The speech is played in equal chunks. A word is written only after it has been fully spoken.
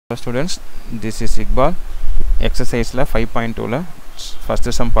Students, this is IQBAL. Exercise la 5.2 la first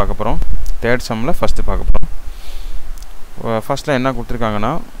sum பார்க்க போறோம். third sum la first பார்க்க போறோம். first la என்ன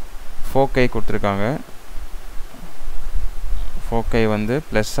கொடுத்திருக்காங்கன்னா foci கொடுத்திருக்காங்க. foci வந்து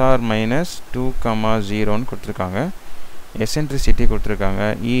plus or minus 2, 0 ன்னு கொடுத்திருக்காங்க. eccentricity கொடுத்திருக்காங்க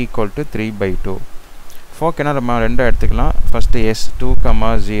e equal to 3/2. foci னா நம்ம ரெண்டா எடுத்துக்கலாம். first s 2,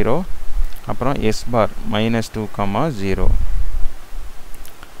 0 அப்புறம் s bar minus 2, 0.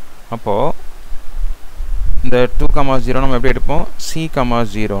 அப்போ இந்த 2, 0 நம்ம எப்படி எடுப்போம் c,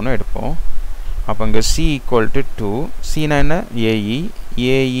 0 ன்னு எடுப்போம். அப்போ இங்க c equal to 2, c னா என்ன ae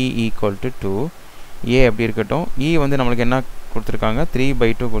equal to 2, a அப்படி இருக்கட்டும். e வந்து நமக்கு என்ன கொடுத்திருக்காங்க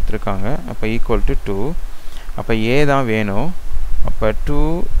 3/2 கொடுத்திருக்காங்க. அப்போ equal to 2. அப்போ a தான் வேணும். அப்போ 2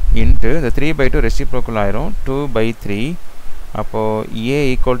 into the 3/2 reciprocal ஆயிரும் 2/3. அப்போ a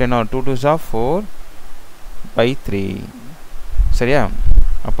equal to என்ன 2 2s are 4/3. சரியா?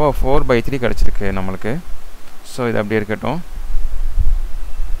 அப்போ 4/3 கிடைச்சிருக்கு நமக்கு. ஸோ இது அப்படியே இருக்கட்டும்.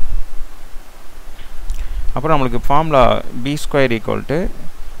 அப்புறம் நம்மளுக்கு formula b square equal to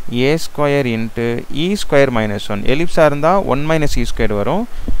a square into e square minus 1. எலிப்ஸாக இருந்தால் 1 மைனஸ் e ஸ்கொயர் வரும்.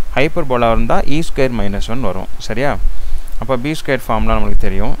 ஹைப்பர்போலாக இருந்தால் e ஸ்கொயர் மைனஸ் 1 வரும். சரியா? அப்போ b ஸ்கொயர் ஃபார்முலா நம்மளுக்கு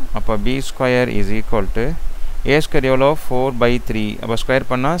தெரியும். அப்போ b square is equal to a square எவ்வளோ 4/3. அப்போ ஸ்கொயர்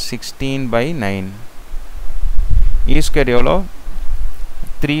பண்ணால் 16/9. e ஸ்கொயர் எவ்வளோ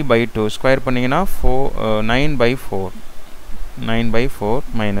 3/2. ஸ்கொயர் பண்ணிங்கன்னா 9/4. 9/4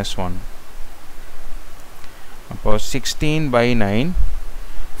 minus 1. அப்போ 16/9.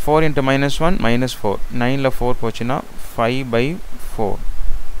 4 into minus 1 minus 4. 9ல 4 போச்சுன்னா 5/4.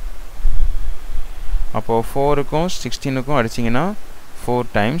 அப்போ 4க்கும் 16க்கும் அடிச்சிங்கன்னா 4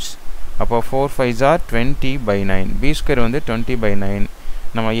 times. அப்போ 4 5s are 20/9. b ஸ்கொயர் வந்து 20/9.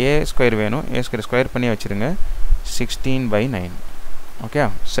 நம்ம a ஸ்கொயர் வேணும். a ஸ்கொயர் ஸ்கொயர் பண்ணி வச்சுருங்க 16/9. ஓகே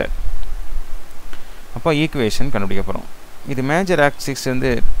சரி. அப்போ ஈக்குவேஷன் கண்டுபிடிக்க போகிறோம். இது மேஜர் ஆக்சிஸ் வந்து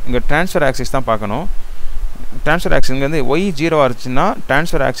இங்கே ட்ரான்ஸ்ஃபர் ஆக்சிஸ் தான் பார்க்கணும். ட்ரான்ஸ்ஃபர் ஆக்சிஸ் இங்கே வந்து ஒய் 0 இருந்துச்சுன்னா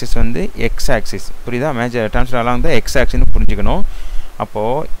ட்ரான்ஸ்ஃபர் ஆக்சிஸ் வந்து எக்ஸ் ஆக்சிஸ். புரியுதா? மேஜர் ட்ரான்ஸ்ஃபர் எல்லாம் தான் எக்ஸ் ஆக்சிஸ்னு புரிஞ்சுக்கணும்.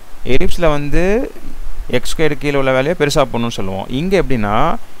 அப்போது எலிப்ஸில் வந்து எக்ஸ் ஸ்கொயர் கீழே உள்ள வேலையை பெருசாக பண்ணணும்னு சொல்லுவோம். இங்கே எப்படின்னா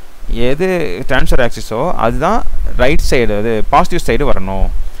எது ட்ரான்ஸ்ஃபர் ஆக்சிஸோ அதுதான் ரைட் சைடு, அது பாசிட்டிவ் சைடு வரணும்.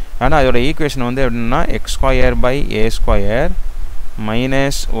 ஆனால் அதோட ஈக்குவேஷன் வந்து எப்படின்னா X square by A square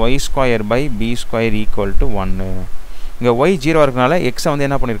minus y square by b square equal to 1. இங்கே y 0 இருக்கனால x வந்து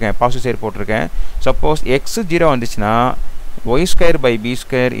என்ன பண்ணியிருக்கேன் பாசிட்டிவ் சைடு போட்டிருக்கேன். சப்போஸ் x 0 வந்துச்சுன்னா y square by b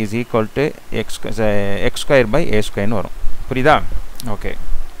square is equal to x square by a square வரும். புரியுதா? Okay.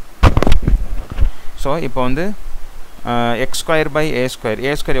 So இப்போ வந்து x square by a square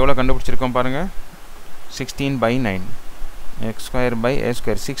எவ்வளோ கண்டுபிடிச்சிருக்கோம் பாருங்கள் 16/9. x square by a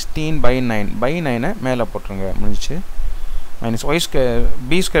square 16/9. by 9 மேலே போட்டுருங்க முடிஞ்சிச்சு. minus y square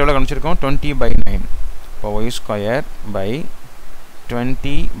b square எவ்வளோ கண்டுபிடிச்சிருக்கோம் 20/9. இப்போ y square by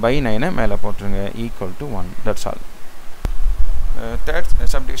 20/9 மேலே போட்டுருங்க equal to 1. That's all. Third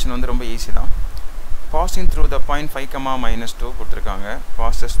subdivision வந்து ரொம்ப ஈஸி தான். பாசிங் த்ரூ த பாயிண்ட் 5, -2 கொடுத்துருக்காங்க.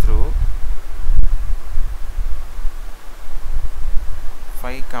 பாசஸ் த்ரூ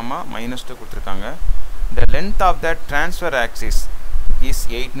 5, -2 கொடுத்துருக்காங்க. The length of the transfer axis is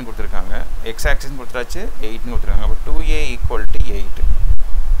 8ன்னு கொடுத்துருக்காங்க. எக்ஸ் ஆக்சிஸ்னு கொடுத்துருச்சு 8ன்னு கொடுத்துருக்காங்க. அப்போ 2a ஈக்குவல் டு 8.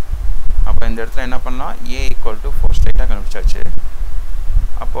 அப்போ இந்த இடத்துல என்ன பண்ணலாம் a ஈக்குவல் டு 4 ஸ்ட்ரைட்டாக கண்டுபிடிச்சாச்சு.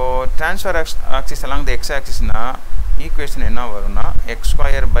 அப்போது transfer axis along the X ஆக்சிஸ்னால் equation என்ன வரும்னா X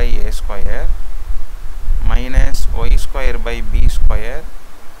square by A square minus Y square by B square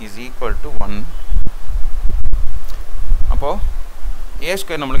is equal to 1. அப்போது ஏ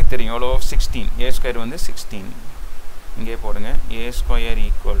ஸ்கொயர் நம்மளுக்கு தெரியும் எவ்வளோ 16. ஏ ஸ்கொயர் வந்து 16 இங்கே போடுங்க. a square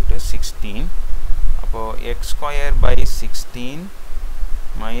equal to 16. அப்போது X square by 16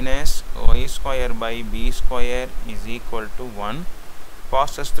 minus Y square by B square is equal to 1.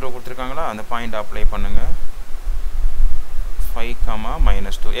 Bosses through கொடுத்துருக்காங்களா அந்த பாயிண்ட் அப்ளை பண்ணுங்கள். 5,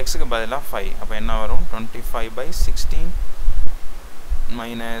 -2 எக்ஸுக்கு பதிலாக 5. அப்போ என்ன வரும் 25/16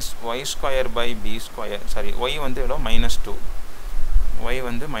 minus Y square by B square sorry Y வந்து எவ்வளோ -2. ஒய்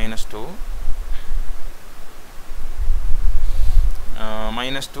வந்து -2.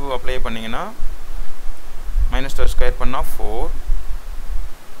 -2 அப்ளை பண்ணிங்கன்னா -2 ஸ்கொயர் பண்ணால் 4.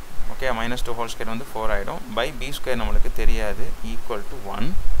 ஓகே -2 ஹோல் ஸ்கொயர் வந்து 4 ஆகிடும். பை பி ஸ்கொயர் நம்மளுக்கு தெரியாது ஈக்குவல் டு 1.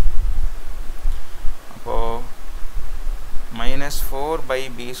 அப்போது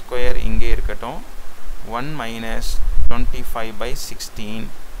 -4/b ஸ்கொயர் இங்கே இருக்கட்டும். 1 - 25/16.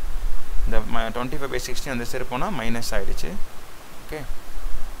 இந்த 25/16 அந்த சரி போனால் மைனஸ் ஆகிடுச்சு. Okay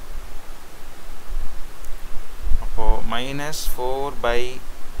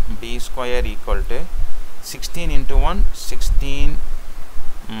 -4/b square equal to 16 into 1 16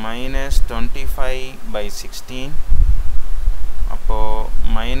 minus 25 by 16 அப்போ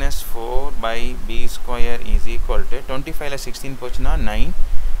minus 4 by b square is equal to 25 ல 16 போச்சுனா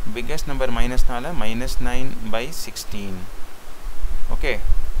 9 biggest number minus நால minus 9 by 16 okay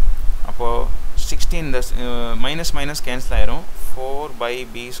அப்போ 16 the minus minus cancel ஆயிரும் 4 by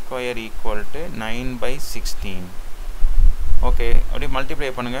b square equal to 9 by 16 okay அப்படியே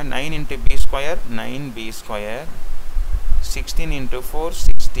multiply பண்ணுங்க 9 into b square 9b square 16 into 4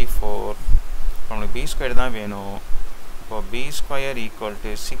 64 நமக்கு b square தான் வேணும் அப்போ b square equal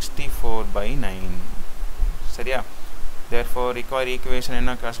to 64 by 9 சரியா therefore required equation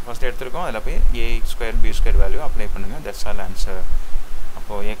என்ன first எடுத்துருக்கோம் அதில் போய் a square b square value apply பண்ணுங்க that's all answer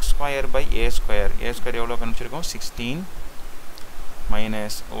அப்போ x square by a square எவ்வளோ கண்டுபிடிச்சிருக்கோம் 16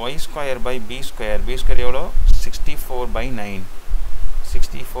 minus y square by b square எவ்வளோ 64 by 9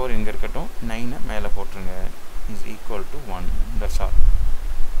 64 இங்கே இருக்கட்டும் 9 மேலே போட்டுருங்க is equal to 1 that's all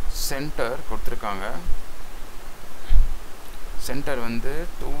center கொடுத்துருக்காங்க center வந்து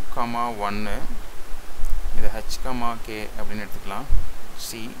 2, 1 இது h, k அப்படின்னு எடுத்துக்கலாம்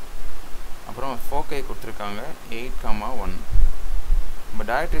c அப்புறம் foci கொடுத்துருக்காங்க 8, 1 இப்போ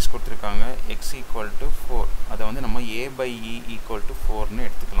directrix கொடுத்துருக்காங்க x equal to 4 அதை வந்து நம்ம a by e equal to 4ன்னு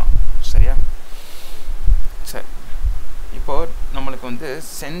எடுத்துக்கலாம் சரியா சரி இப்போ நம்மளுக்கு வந்து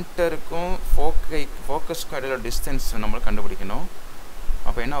சென்டருக்கும் ஃபோக்கஸ்க்கும் இடையில டிஸ்டன்ஸ் நம்மளுக்கு கண்டுபிடிக்கணும்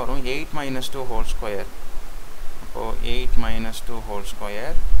அப்போ என்ன வரும் 8 minus 2 whole square அப்போது 8 minus 2 whole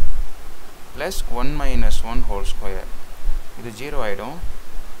square plus 1 minus 1 whole square இது 0 ஆகிடும்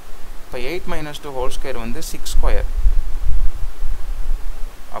இப்போ 8 minus 2 whole square வந்து 6 square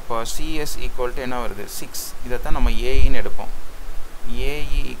அப்போ cs equal to என்ன வருது 6 இதைத்தான் நம்ம aன்னு எடுப்போம் ae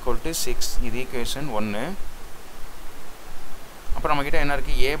equal to 6 இது equation 1 அப்புறம் நம்மக்கிட்ட என்ன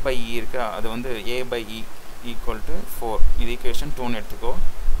இருக்குது a by e இருக்கா அது வந்து a by e equal to 4 இது equation 2ன்னு எடுத்துக்கோ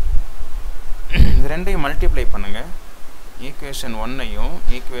இது ரெண்டையும் மல்டிப்ளை பண்ணுங்கள் equation 1ஐயும்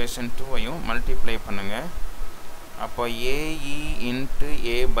equation 2ஐயும் மல்டிப்ளை பண்ணுங்கள் அப்போ ae into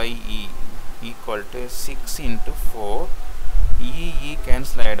a by e equal to 6 into 4 e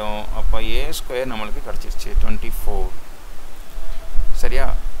cancel ஆகிடும் அப்போ a ஸ்கொயர் நம்மளுக்கு கிடச்சிருச்சு 24 சரியா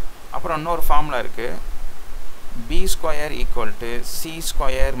அப்புறம் இன்னொரு ஃபார்முலா இருக்குது b square equal to c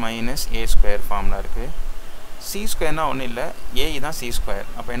square minus a square formula இருக்குது c ஸ்கொயர்னா ஒன்றும் இல்லை a தான் c ஸ்கொயர்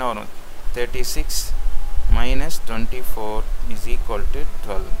அப்போ என்ன வரும் 36 minus 24 is equal to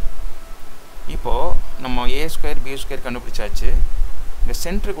 12 இப்போது நம்ம a ஸ்கொயர் b ஸ்கொயர் கண்டுபிடிச்சாச்சு இந்த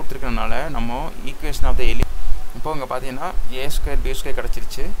சென்டர் கொடுத்துருக்கனால நம்ம ஈக்குவேஷன் ஆஃப் த இப்போ இங்கே பார்த்தீங்கன்னா a ஸ்கொயர் b ஸ்கொயர்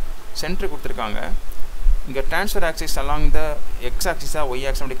கிடச்சிருச்சு சென்டர் கொடுத்துருக்காங்க இங்கே transfer axis along the X ஆக்சிஸாக Y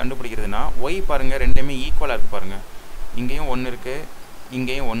axis அப்படி கண்டுபிடிக்கிறதுனா ஒய் பாருங்கள் ரெண்டுமே ஈக்குவலாக இருக்குது பாருங்கள் இங்கேயும் 1 இருக்குது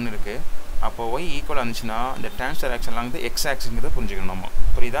இங்கேயும் 1 இருக்குது அப்போ ஒய் ஈக்குவலாக இருந்துச்சுன்னா இந்த transfer axis along the X ஆக்சிஸ்ங்கிறத புரிஞ்சுக்கணும் நம்ம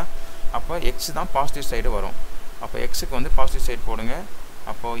புரியுதா அப்போ எக்ஸ் தான் பாசிட்டிவ் சைடு வரும் அப்போ எக்ஸுக்கு வந்து பாசிட்டிவ் சைடு போடுங்க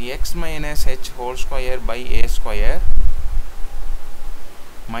அப்போது X minus H whole square by A square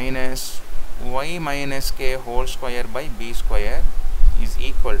minus Y minus K whole square by B square is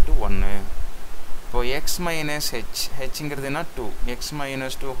equal to 1 இப்போ x minus h ஹெச்ங்கிறதுனா 2 x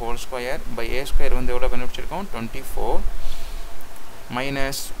minus 2 whole square by a square வந்து எவ்வளோ கண்டுபிடிச்சிருக்கோம் 24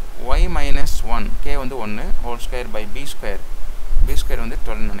 minus y minus 1 k வந்து 1 whole square by b square வந்து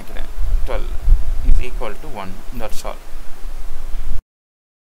 12 நினைக்கிறேன் 12 is equal to 1 that's all